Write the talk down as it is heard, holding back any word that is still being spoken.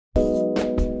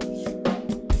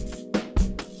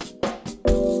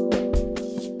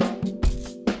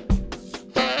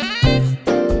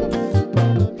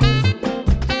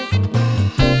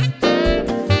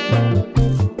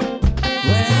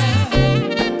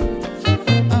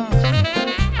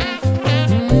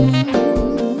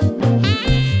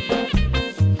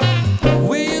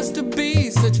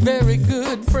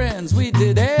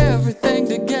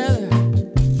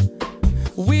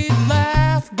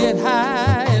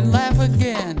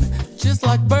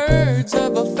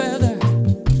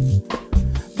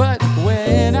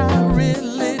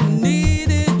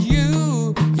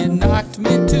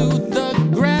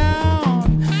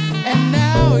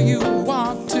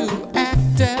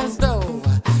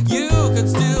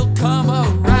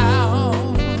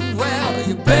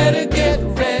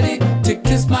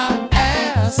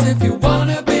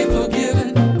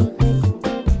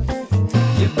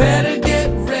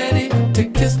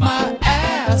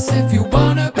ass if you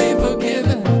wanna be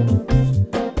forgiven.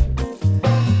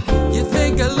 You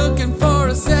think you're looking for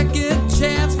a second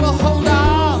chance? Well, hold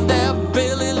on there,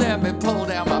 Billy, let me pull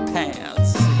down my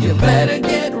pants. You better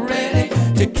get ready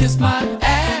to kiss my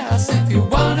ass if you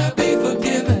wanna be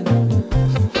forgiven.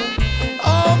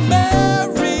 Oh,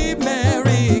 Mary,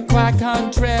 Mary, quite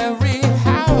contrary,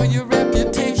 how your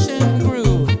reputation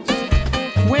grew.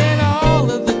 When all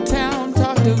of the town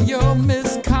talked of your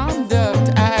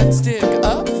misconduct, I'd stick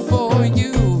up for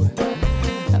you.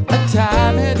 The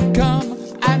time had come,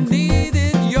 I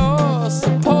needed your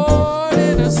support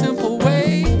in a simple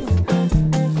way.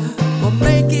 Well,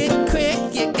 make it quick,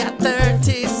 you got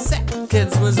 30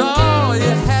 seconds, was all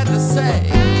you had to say.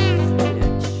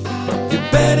 You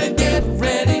better get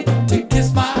ready to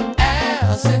kiss my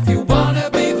ass if you wanna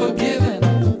be forgiven.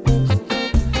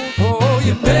 Oh,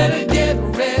 you better get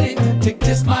ready to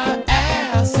kiss my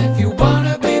ass if you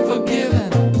wanna be forgiven.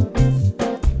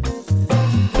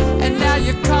 And now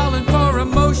you're calling for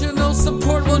emotional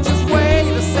support. Well, just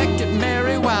wait a second,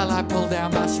 Mary, while I pull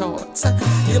down my shorts.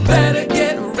 You better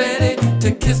get ready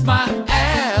to kiss my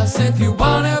ass if you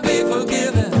wanna be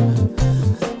forgiven.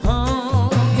 Oh,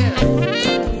 yeah.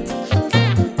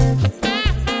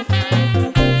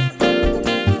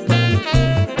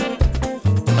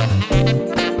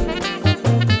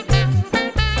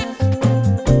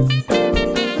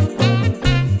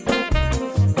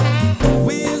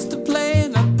 We used to play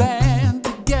in a band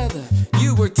together.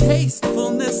 You were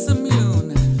tastefulness immune.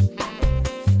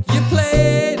 You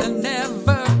played a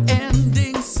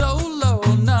never-ending solo.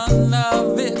 None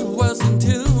of it was in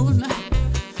tune.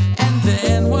 And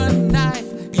then one night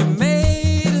you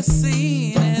made a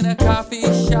scene in a coffee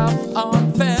shop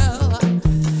on Fell.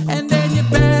 And then you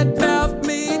badmouthed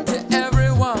me to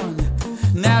everyone.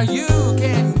 Now you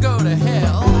can go to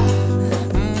hell.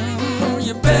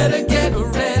 You better get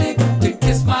ready to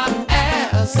kiss my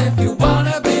ass if you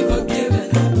wanna be forgiven.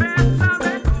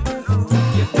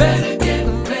 You better get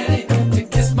ready to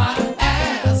kiss my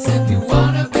ass if you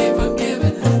wanna be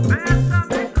forgiven.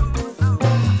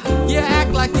 You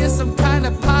act like you're some kind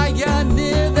of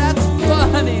pioneer. That's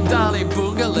funny, Dolly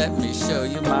Booger, let me show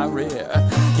you my rear.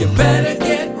 You better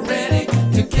get ready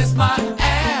to kiss my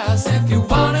ass if you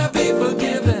wanna be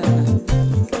forgiven.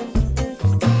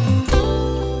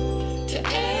 To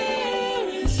err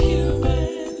is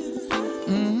human,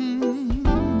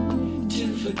 to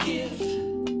forgive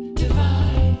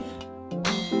divine.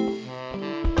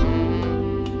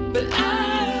 But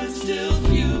I'm still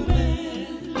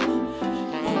human,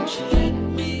 won't you let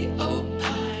me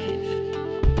opine?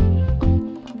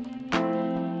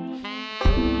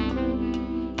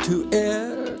 To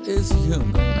err is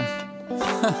human.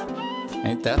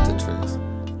 Ain't that the truth?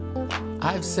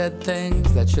 I've said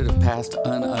things that should have passed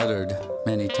unuttered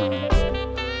many times.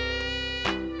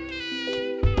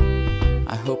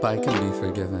 I hope I can be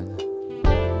forgiven.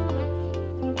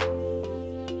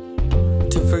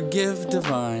 To forgive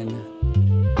divine.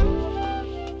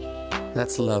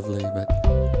 That's lovely, but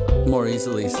more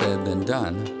easily said than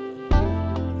done.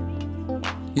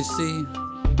 You see,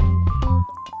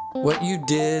 what you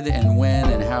did and when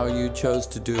and how you chose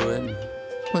to do it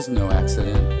was no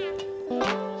accident.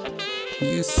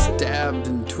 You stabbed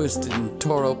and twisted and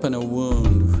tore open a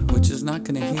wound which is not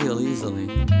going to heal easily.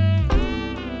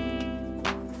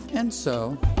 And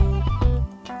so,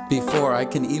 before I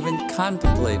can even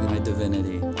contemplate my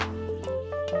divinity,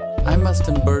 I must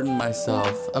unburden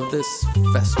myself of this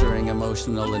festering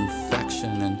emotional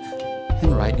infection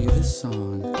and write you this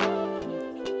song.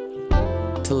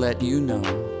 To let you know,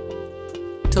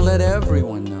 to let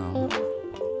everyone know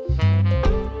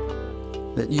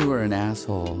that you were an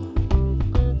asshole.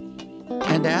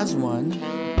 And as one,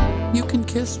 you can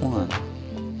kiss one.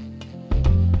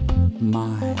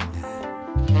 Mine.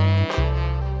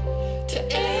 To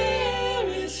err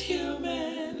is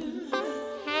human,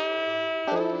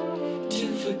 to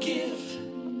forgive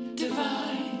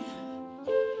divine.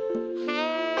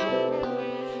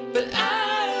 But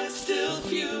I'm still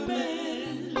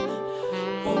human,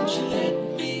 won't you let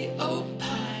me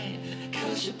opine?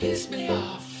 'Cause you pissed me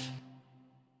off.